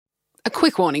A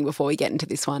quick warning before we get into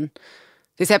this one.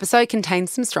 This episode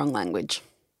contains some strong language.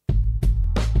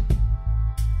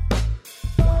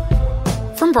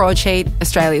 From Broadsheet,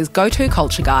 Australia's go-to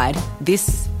culture guide,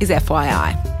 this is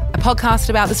FYI, a podcast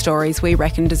about the stories we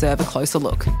reckon deserve a closer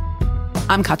look.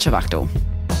 I'm Katja Wachtel.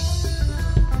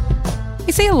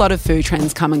 We see a lot of food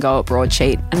trends come and go at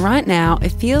Broadsheet, and right now it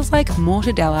feels like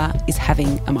mortadella is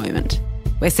having a moment.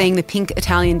 We're seeing the pink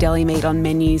Italian deli meat on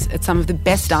menus at some of the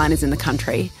best diners in the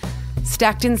country,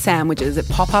 stacked in sandwiches at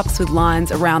pop-ups with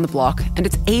lines around the block, and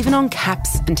it's even on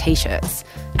caps and T-shirts,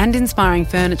 and inspiring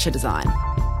furniture design.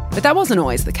 But that wasn't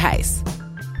always the case.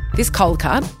 This cold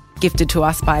cut, gifted to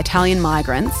us by Italian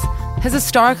migrants, has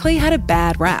historically had a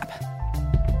bad rap.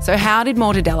 So how did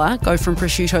mortadella go from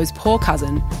prosciutto's poor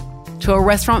cousin to a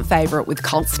restaurant favourite with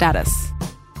cult status?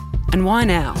 And why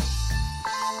now?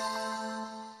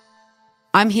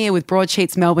 I'm here with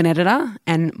Broadsheet's Melbourne editor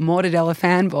and mortadella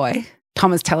fanboy,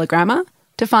 Thomas Telegramma,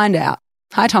 to find out.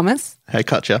 Hi, Thomas. Hey,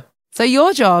 Katja. So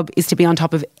your job is to be on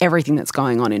top of everything that's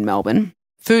going on in Melbourne.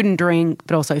 Food and drink,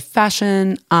 but also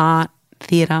fashion, art,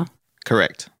 theatre.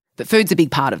 Correct. But food's a big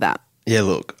part of that. Yeah,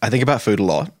 look, I think about food a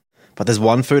lot, but there's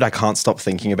one food I can't stop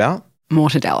thinking about.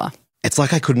 Mortadella. It's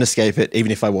like I couldn't escape it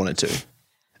even if I wanted to.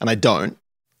 And I don't.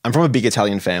 I'm from a big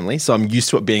Italian family, so I'm used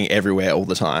to it being everywhere all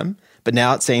the time. But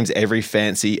now it seems every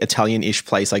fancy Italian-ish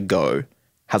place I go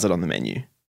has it on the menu.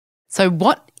 So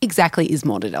what exactly is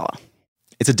mortadella?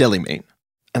 It's a deli meat.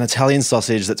 An Italian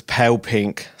sausage that's pale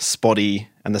pink, spotty,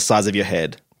 and the size of your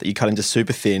head that you cut into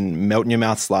super thin,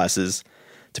 melt-in-your-mouth slices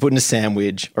to put in a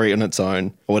sandwich or eat on its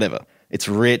own or whatever. It's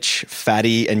rich,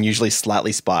 fatty, and usually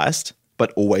slightly spiced,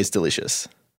 but always delicious.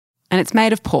 And it's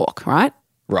made of pork, right?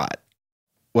 Right.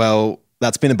 Well,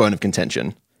 that's been a bone of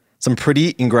contention. Some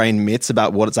pretty ingrained myths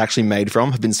about what it's actually made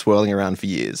from have been swirling around for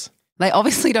years. They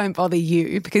obviously don't bother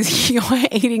you because you're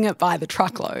eating it by the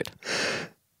truckload.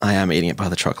 I am eating it by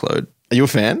the truckload. Are you a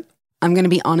fan? I'm going to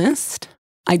be honest,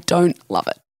 I don't love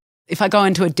it. If I go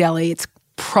into a deli, it's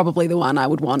probably the one I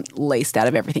would want least out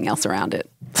of everything else around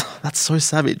it. That's so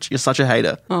savage. You're such a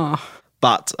hater. Oh.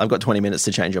 But I've got 20 minutes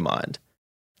to change your mind.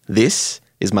 This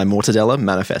is my mortadella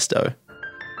manifesto.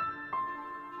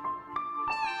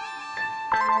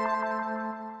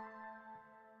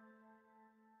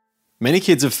 Many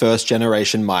kids of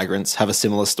first-generation migrants have a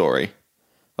similar story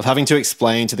of having to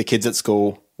explain to the kids at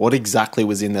school what exactly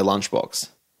was in their lunchbox.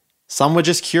 Some were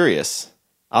just curious,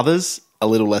 others a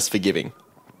little less forgiving,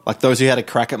 like those who had a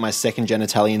crack at my second-gen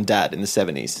Italian dad in the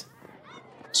 70s.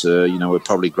 So, we're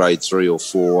probably grade 3 or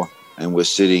 4 and we're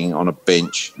sitting on a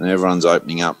bench and everyone's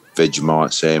opening up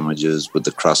Vegemite sandwiches with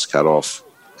the crust cut off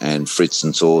and Fritz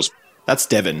and sauce. That's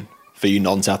Devon, for you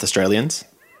non-South Australians.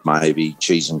 Maybe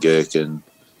cheese and gherkin.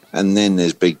 And then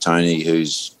there's Big Tony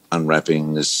who's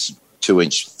unwrapping this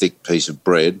 2-inch thick piece of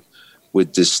bread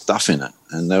with this stuff in it.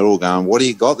 And they're all going, "What do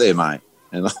you got there, mate?"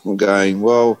 And I'm going,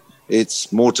 "Well, it's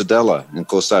mortadella." And, of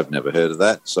course, they've never heard of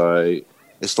that. So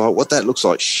it's like, what that looks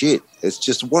like shit. It's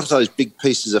just, what are those big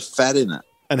pieces of fat in it?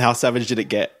 And how savage did it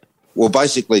get? Well,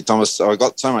 basically, Thomas, I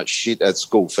got so much shit at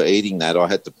school for eating that, I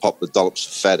had to pop the dollops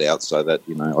of fat out so that,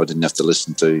 I didn't have to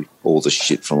listen to all the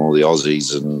shit from all the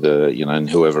Aussies and, and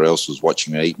whoever else was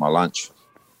watching me eat my lunch.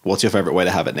 What's your favourite way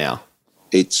to have it now?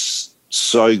 It's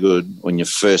so good when you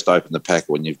first open the pack,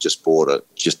 when you've just bought it,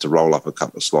 just to roll up a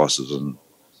couple of slices and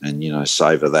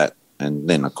savour that. And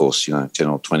then, of course, 10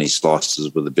 or 20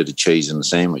 slices with a bit of cheese in the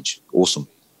sandwich. Awesome.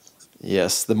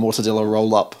 Yes, the mortadella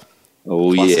roll-up.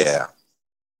 Oh, classic. Yeah.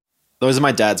 Those are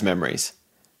my dad's memories.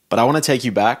 But I want to take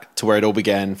you back to where it all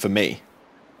began for me.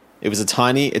 It was a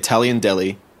tiny Italian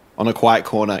deli on a quiet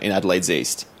corner in Adelaide's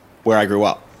East, where I grew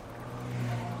up.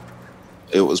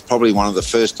 It was probably one of the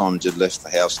first times you'd left the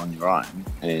house on your own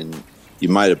and you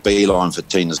made a beeline for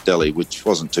Tina's Deli, which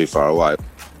wasn't too far away.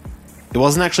 It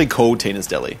wasn't actually called Tina's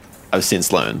Deli, I've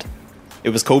since learned.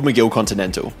 It was called McGill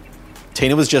Continental.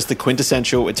 Tina was just the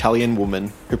quintessential Italian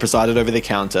woman who presided over the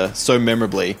counter so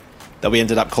memorably that we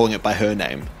ended up calling it by her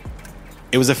name.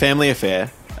 It was a family affair,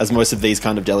 as most of these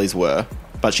kind of delis were,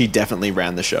 but she definitely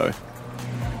ran the show.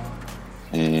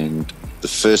 And the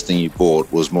first thing you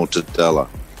bought was mortadella.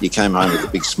 You came home with a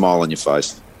big smile on your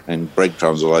face and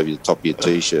breadcrumbs all over the top of your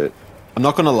T-shirt. I'm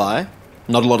not going to lie,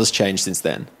 not a lot has changed since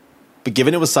then. But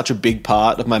given it was such a big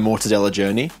part of my mortadella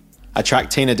journey, I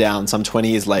tracked Tina down some 20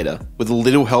 years later with a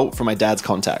little help from my dad's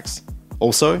contacts.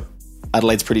 Also,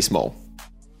 Adelaide's pretty small.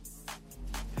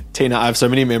 Tina, I have so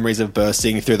many memories of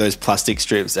bursting through those plastic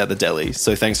strips at the deli,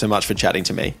 so thanks so much for chatting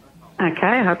to me. Okay,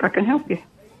 I hope I can help you.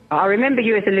 I remember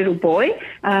you as a little boy,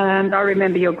 and I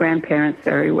remember your grandparents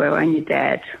very well and your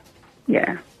dad.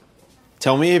 Yeah.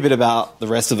 Tell me a bit about the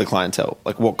rest of the clientele.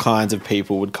 Like, what kinds of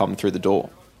people would come through the door?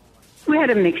 We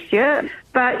had a mixture,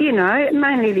 but,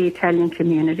 mainly the Italian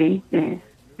community, yeah.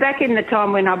 Back in the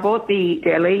time when I bought the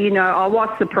deli, I was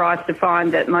surprised to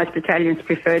find that most Italians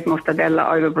preferred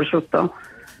mortadella over prosciutto.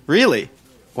 Really?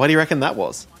 Why do you reckon that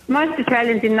was? Most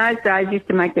Italians in those days used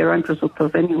to make their own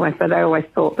prosciuttos anyway, so they always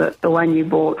thought that the one you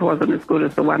bought wasn't as good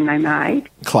as the one they made.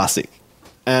 Classic.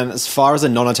 And as far as the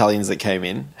non-Italians that came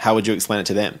in, how would you explain it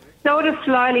to them? Sort of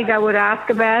slowly they would ask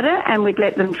about it and we'd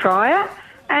let them try it,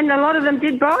 and a lot of them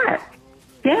did buy it.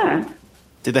 Yeah.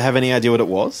 Did they have any idea what it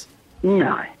was?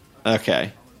 No.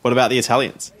 Okay. What about the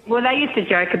Italians? Well, they used to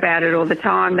joke about it all the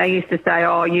time. They used to say,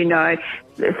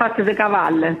 fatto di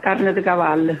cavallo, carne di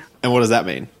cavallo. And what does that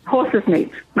mean? Horse's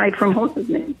meat, made from horse's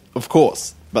meat. Of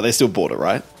course, but they still bought it,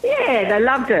 right? Yeah, they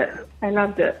loved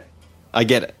it. I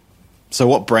get it. So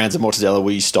what brands of mortadella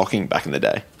were you stocking back in the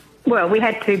day? Well, we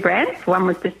had two brands. One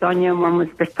was Bisogna and one was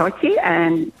Bertocci,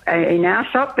 and in our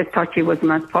shop, Bertocci was the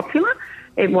most popular.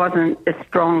 It wasn't as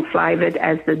strong flavoured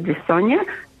as the Bisogna,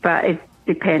 but it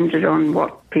depended on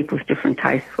what people's different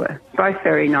tastes were. Both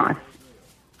very nice.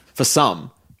 For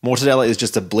some, mortadella is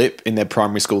just a blip in their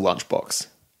primary school lunchbox.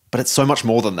 But it's so much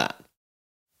more than that.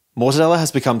 Mortadella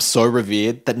has become so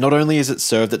revered that not only is it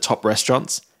served at top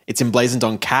restaurants, it's emblazoned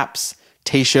on caps,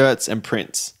 t-shirts and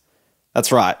prints.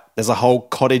 That's right, there's a whole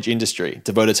cottage industry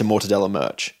devoted to mortadella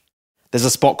merch. There's a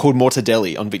spot called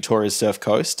Mortadelli on Victoria's Surf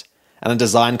Coast, and a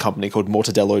design company called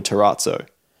Mortadello Terrazzo.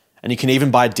 And you can even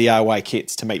buy DIY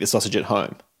kits to make the sausage at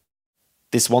home.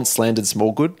 This once slandered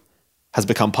small good has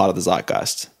become part of the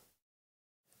zeitgeist.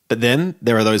 But then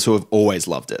there are those who have always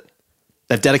loved it.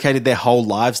 They've dedicated their whole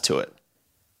lives to it.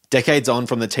 Decades on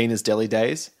from the Tina's Deli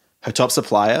days, her top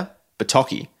supplier,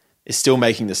 Bertocchi, is still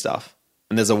making the stuff,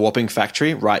 and there's a whopping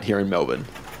factory right here in Melbourne.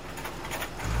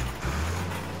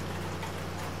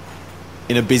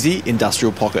 In a busy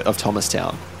industrial pocket of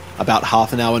Thomastown, about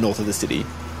half an hour north of the city,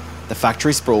 the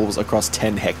factory sprawls across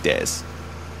 10 hectares.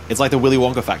 It's like the Willy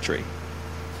Wonka factory,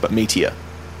 but meatier.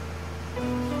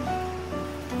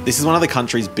 This is one of the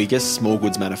country's biggest small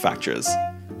goods manufacturers,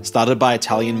 started by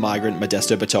Italian migrant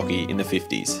Modesto Bertocchi in the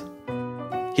 50s.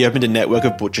 He opened a network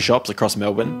of butcher shops across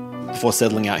Melbourne before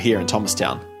settling out here in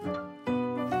Thomastown.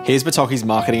 Here's Bertocchi's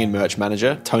marketing and merch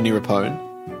manager, Tony Rapone,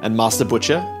 and master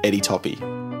butcher, Eddie Toppy.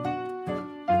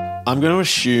 I'm going to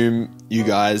assume you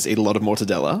guys eat a lot of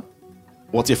mortadella.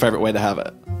 What's your favourite way to have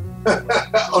it?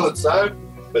 On its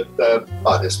own, but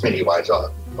there's many ways. I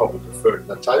probably prefer it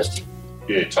in a toasty.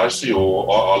 Yeah, toasty,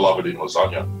 or I love it in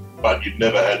lasagna. But you've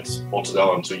never had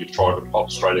mortadella until you've tried it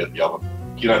hot straight out of the oven.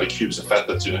 The cubes of fat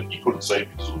that's in it, you couldn't see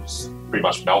because it was pretty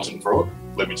much melting through it.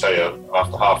 Let me tell you,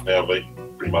 after half an hour of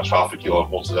eating pretty much half a kilo of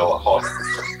mortadella hot,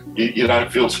 you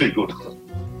don't feel too good.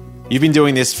 You've been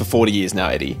doing this for 40 years now,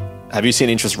 Eddie. Have you seen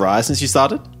interest rise since you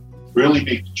started? Really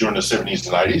big during the 70s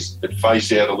and 80s. It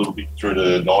phased out a little bit through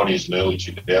the 90s and early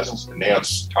 2000s, and now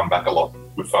it's come back a lot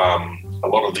with a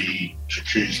lot of the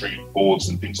charcuterie boards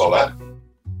and things like that.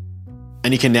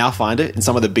 And you can now find it in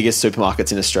some of the biggest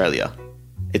supermarkets in Australia.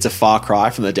 It's a far cry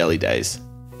from the deli days.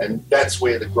 And that's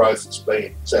where the growth has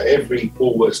been. So every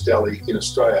Woolworths deli in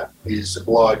Australia is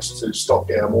obliged to stock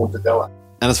our mortadella.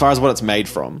 And as far as what it's made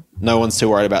from, no one's too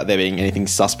worried about there being anything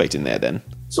suspect in there then.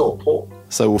 It's all pork.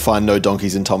 So we'll find no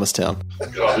donkeys in Thomastown.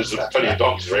 There's plenty of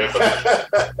donkeys around,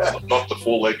 but not the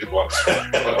four-legged ones.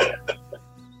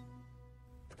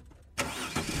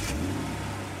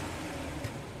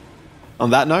 On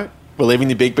that note, we're leaving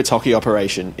the big Bertocchi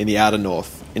operation in the outer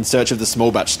north in search of the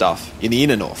small batch stuff in the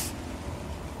inner north.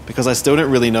 Because I still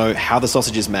don't really know how the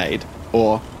sausage is made,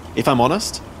 or, if I'm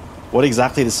honest, what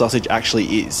exactly the sausage actually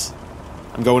is.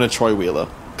 I'm going to Troy Wheeler,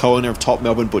 co-owner of top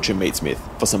Melbourne butcher Meatsmith,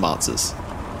 for some answers.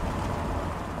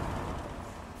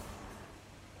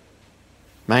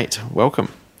 Mate,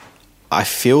 welcome. I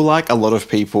feel like a lot of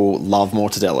people love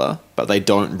mortadella, but they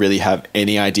don't really have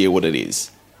any idea what it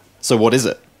is. So what is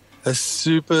it? A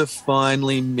super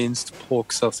finely minced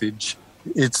pork sausage.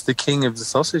 It's the king of the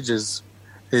sausages.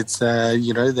 It's,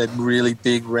 that really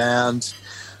big, round,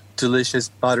 delicious,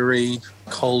 buttery,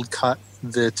 cold cut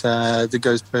that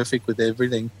goes perfect with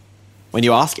everything. When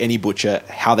you ask any butcher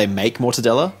how they make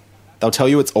mortadella, they'll tell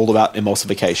you it's all about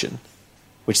emulsification,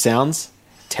 which sounds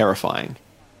terrifying.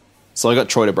 So I got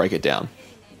Troy to break it down.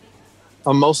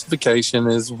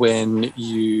 Emulsification is when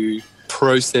you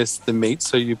process the meat,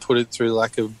 so you put it through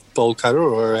like a bowl cutter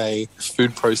or a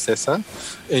food processor,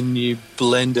 and you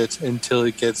blend it until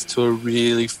it gets to a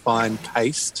really fine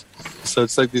paste. So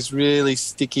it's like this really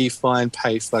sticky fine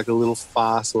paste, like a little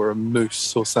farce or a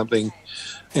mousse or something.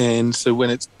 And so when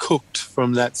it's cooked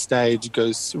from that stage, it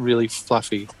goes really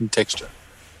fluffy in texture.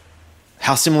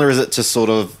 How similar is it to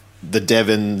sort of the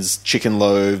Devon's, Chicken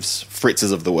Loaves,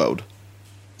 Fritz's of the world?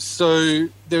 So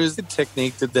there is a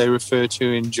technique that they refer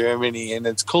to in Germany, and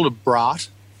it's called a Brat.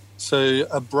 So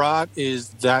a Brat is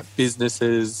that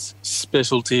business's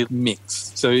specialty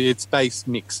mix. So it's base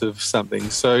mix of something.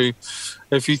 So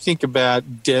if you think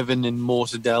about Devon and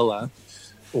Mortadella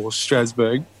or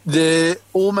Strasbourg, they're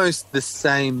almost the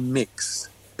same mix,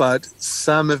 but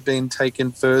some have been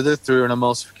taken further through an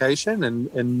emulsification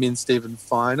and minced even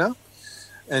finer,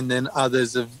 and then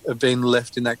others have been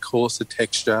left in that coarser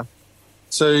texture.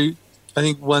 So I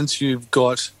think once you've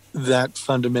got that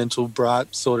fundamental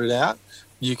Brat sorted out,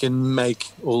 you can make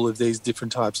all of these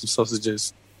different types of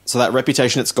sausages. So that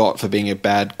reputation it's got for being a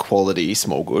bad quality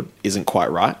small good isn't quite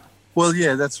right? Well,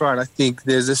 yeah, that's right. I think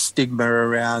there's a stigma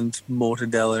around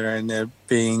mortadella and there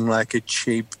being like a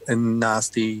cheap and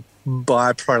nasty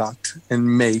byproduct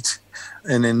and meat.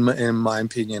 And in my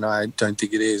opinion, I don't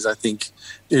think it is. I think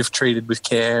if treated with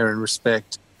care and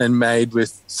respect and made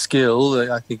with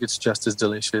skill, I think it's just as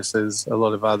delicious as a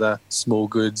lot of other small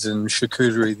goods and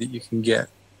charcuterie that you can get.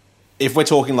 If we're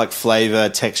talking like flavour,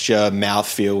 texture,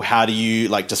 mouthfeel, how do you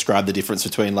like describe the difference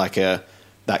between like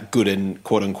that good and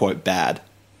quote unquote bad?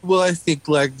 Well, I think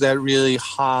like that really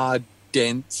hard,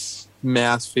 dense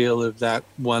mouthfeel of that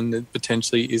one that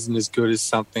potentially isn't as good as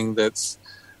something that's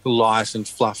light and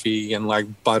fluffy and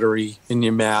like buttery in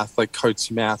your mouth, like coats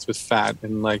your mouth with fat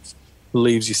and like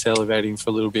leaves you salivating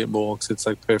for a little bit more because it's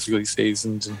like perfectly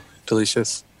seasoned and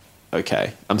delicious.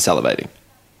 Okay, I'm salivating.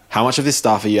 How much of this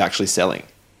stuff are you actually selling?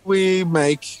 We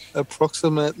make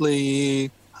approximately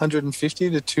 150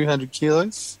 to 200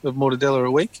 kilos of mortadella a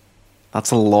week.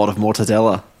 That's a lot of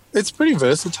mortadella. It's pretty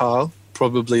versatile.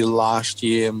 Probably last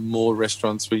year, more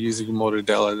restaurants were using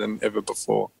mortadella than ever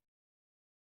before.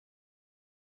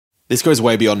 This goes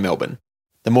way beyond Melbourne.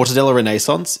 The mortadella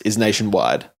renaissance is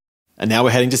nationwide. And now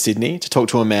we're heading to Sydney to talk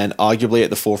to a man arguably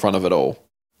at the forefront of it all.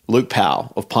 Luke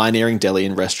Powell of pioneering deli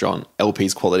and restaurant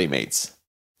LP's Quality Meats.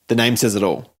 The name says it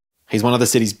all. He's one of the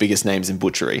city's biggest names in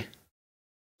butchery.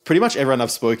 Pretty much everyone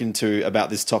I've spoken to about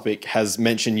this topic has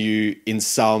mentioned you in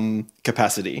some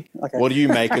capacity. Okay. What do you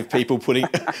make of people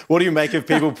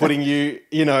putting you,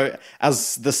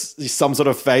 as some sort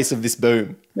of face of this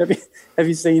boom? Have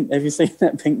you seen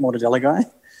that pink mortadella guy?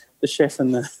 The chef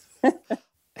and the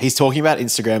He's talking about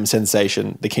Instagram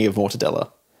sensation, the king of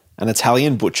mortadella, an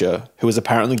Italian butcher who was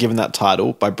apparently given that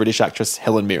title by British actress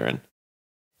Helen Mirren.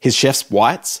 His chef's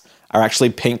whites are actually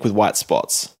pink with white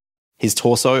spots. His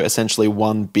torso essentially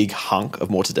one big hunk of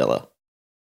mortadella.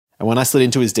 And when I slid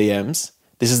into his DMs,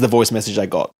 this is the voice message I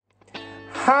got.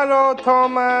 Hello,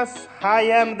 Thomas. I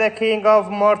am the king of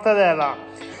mortadella.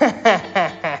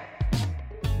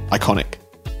 Iconic.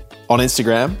 On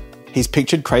Instagram, he's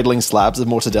pictured cradling slabs of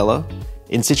mortadella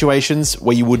in situations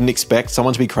where you wouldn't expect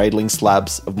someone to be cradling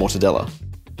slabs of mortadella.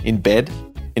 In bed,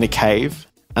 in a cave,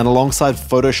 and alongside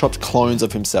photoshopped clones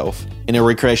of himself in a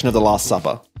recreation of the Last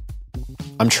Supper.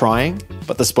 I'm trying,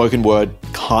 but the spoken word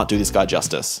can't do this guy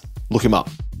justice. Look him up.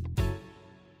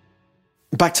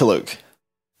 Back to Luke.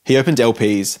 He opened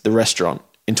LP's, the restaurant,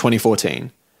 in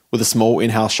 2014 with a small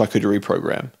in-house charcuterie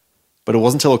program. But it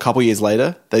wasn't until a couple years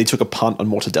later that he took a punt on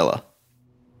mortadella.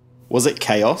 Was it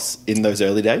chaos in those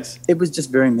early days? It was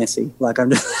just very messy. Like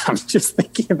I'm just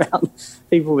thinking about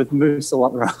people with moose all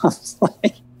up their arms.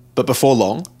 But before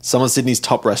long, some of Sydney's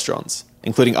top restaurants,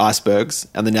 including Icebergs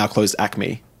and the now closed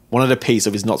Acme, wanted a piece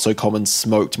of his not-so-common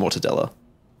smoked mortadella.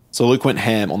 So Luke went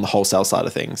ham on the wholesale side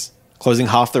of things, closing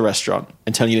half the restaurant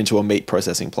and turning it into a meat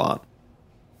processing plant.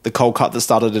 The cold cut that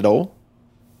started it all?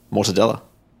 Mortadella.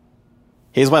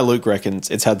 Here's why Luke reckons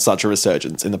it's had such a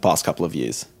resurgence in the past couple of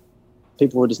years.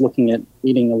 People were just looking at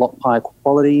eating a lot higher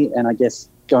quality and I guess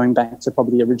going back to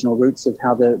probably the original roots of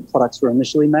how the products were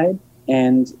initially made.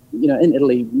 And, in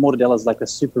Italy, mortadella is like a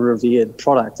super revered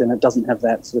product and it doesn't have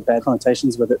that sort of bad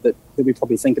connotations with it that we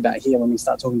probably think about here when we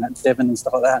start talking about Devon and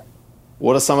stuff like that.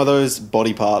 What are some of those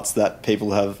body parts that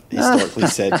people have historically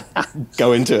said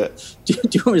go into it? Do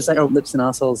you want me to say, lips and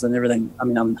arseholes and everything? I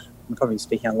mean, I'm probably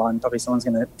speaking out loud. Probably someone's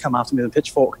going to come after me with a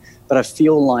pitchfork. But I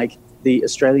feel like the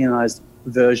Australianized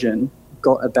version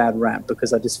got a bad rap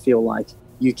because I just feel like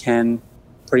you can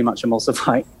pretty much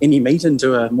emulsify any meat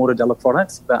into a mortadella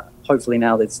product. But hopefully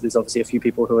now there's obviously a few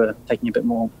people who are taking a bit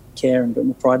more care and a bit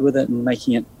more pride with it and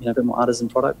making it a bit more artisan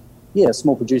product. Yeah,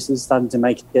 small producers starting to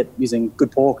make it using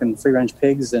good pork and free-range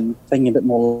pigs and taking a bit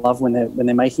more love when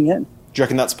they're making it. Do you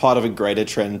reckon that's part of a greater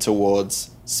trend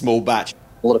towards small batch?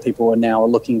 A lot of people are now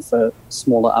looking for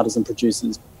smaller artisan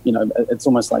producers. It's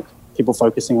almost like people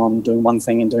focusing on doing one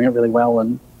thing and doing it really well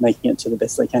and making it to the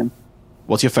best they can.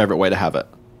 What's your favourite way to have it?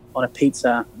 on a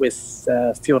pizza with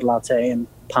fior latte and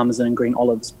parmesan and green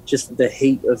olives. Just the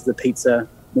heat of the pizza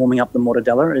warming up the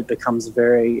mortadella, it becomes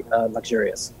very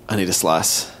luxurious. I need a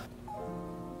slice.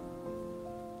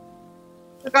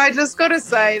 Look, I just got to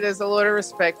say there's a lot of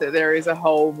respect that there is a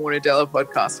whole mortadella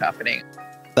podcast happening.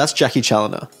 That's Jackie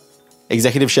Challoner,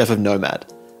 executive chef of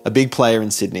Nomad, a big player in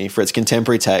Sydney for its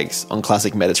contemporary takes on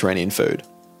classic Mediterranean food,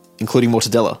 including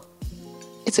mortadella.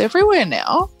 It's everywhere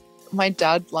now. My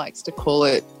dad likes to call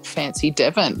it Fancy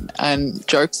Devon and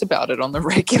jokes about it on the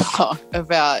regular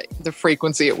about the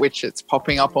frequency at which it's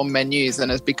popping up on menus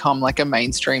and has become like a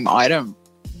mainstream item.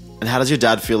 And how does your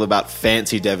dad feel about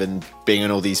Fancy Devon being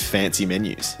on all these fancy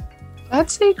menus? Dad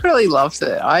secretly loves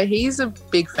it. He's a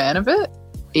big fan of it.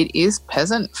 It is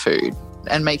peasant food,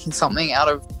 and making something out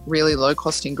of really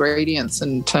low-cost ingredients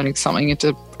and turning something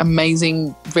into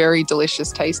amazing, very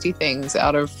delicious, tasty things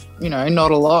out of,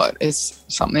 not a lot is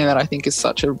something that I think is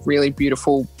such a really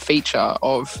beautiful feature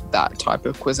of that type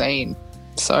of cuisine.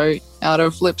 So out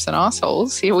of lips and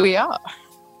arseholes, here we are.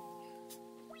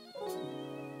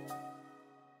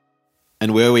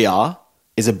 And where we are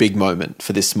is a big moment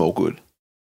for this small good.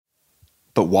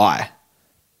 But why?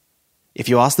 If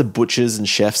you ask the butchers and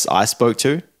chefs I spoke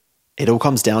to, it all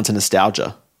comes down to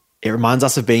nostalgia. It reminds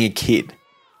us of being a kid,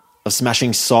 of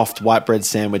smashing soft white bread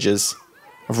sandwiches,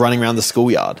 of running around the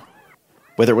schoolyard.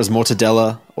 Whether it was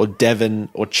mortadella or Devon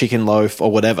or chicken loaf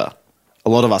or whatever, a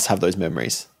lot of us have those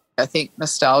memories. I think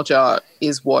nostalgia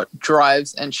is what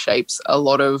drives and shapes a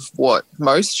lot of what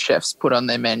most chefs put on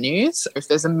their menus. If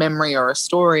there's a memory or a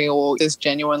story or there's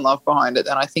genuine love behind it,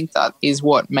 then I think that is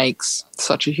what makes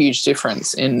such a huge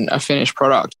difference in a finished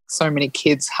product. So many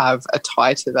kids have a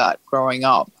tie to that growing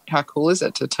up. How cool is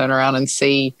it to turn around and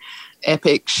see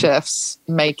epic chefs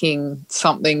making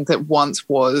something that once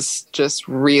was just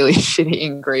really shitty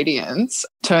ingredients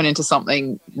turn into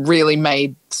something really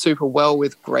made super well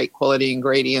with great quality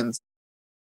ingredients.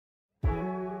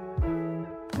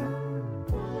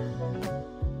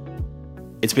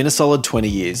 It's been a solid 20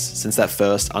 years since that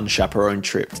first unchaperoned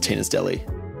trip to Tina's Deli.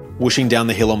 Whooshing down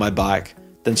the hill on my bike,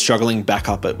 then struggling back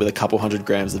up it with a couple 100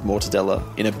 grams of mortadella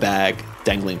in a bag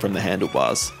dangling from the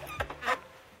handlebars.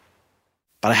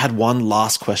 But I had one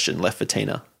last question left for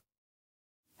Tina.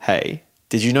 Hey,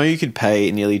 did you know you could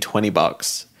pay nearly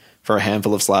 $20 for a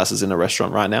handful of slices in a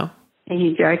restaurant right now? Are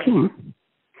you joking?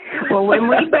 Well, when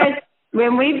we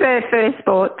first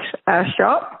bought our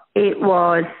shop, it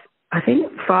was, I think,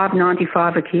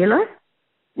 $5.95 a kilo.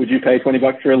 Would you pay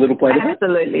 $20 for a little plate of it?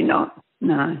 Absolutely not.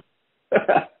 No.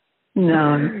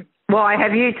 No. Why,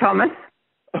 have you, Thomas?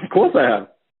 Of course I have.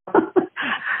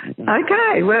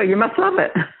 Okay, well, you must love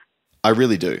it. I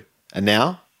really do. And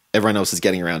now, everyone else is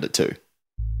getting around it too.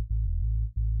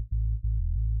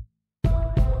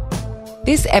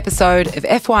 This episode of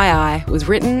FYI was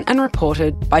written and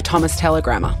reported by Thomas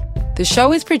Telegrammer. The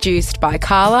show is produced by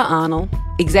Carla Arnold,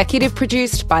 executive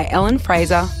produced by Ellen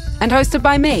Fraser, and hosted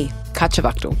by me, Katja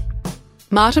Vaktul.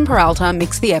 Martin Peralta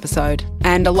mixed the episode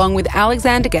and, along with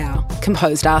Alexander Gao,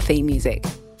 composed our theme music.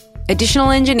 Additional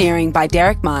engineering by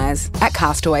Derek Myers at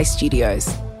Castaway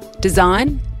Studios.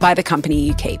 Design by The Company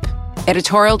You Keep.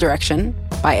 Editorial direction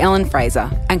by Ellen Fraser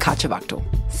and Katja Vaktul.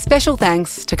 Special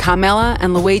thanks to Carmela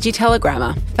and Luigi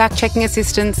Telegrammer, fact-checking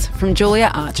assistance from Julia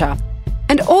Archer,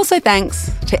 and also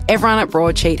thanks to everyone at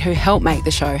Broadsheet who helped make the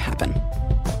show happen.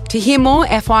 To hear more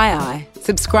FYI,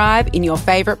 subscribe in your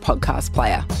favourite podcast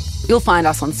player. You'll find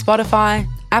us on Spotify,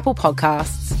 Apple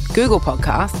Podcasts, Google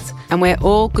Podcasts, and where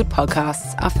all good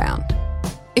podcasts are found.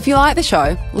 If you like the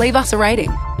show, leave us a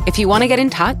rating. If you want to get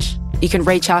in touch, you can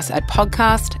reach us at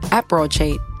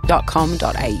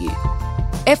podcast@broadsheet.com.au.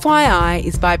 FYI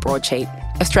is by Broadsheet,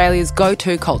 Australia's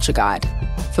go-to culture guide.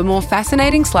 For more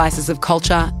fascinating slices of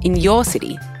culture in your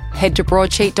city, head to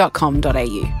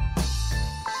broadsheet.com.au.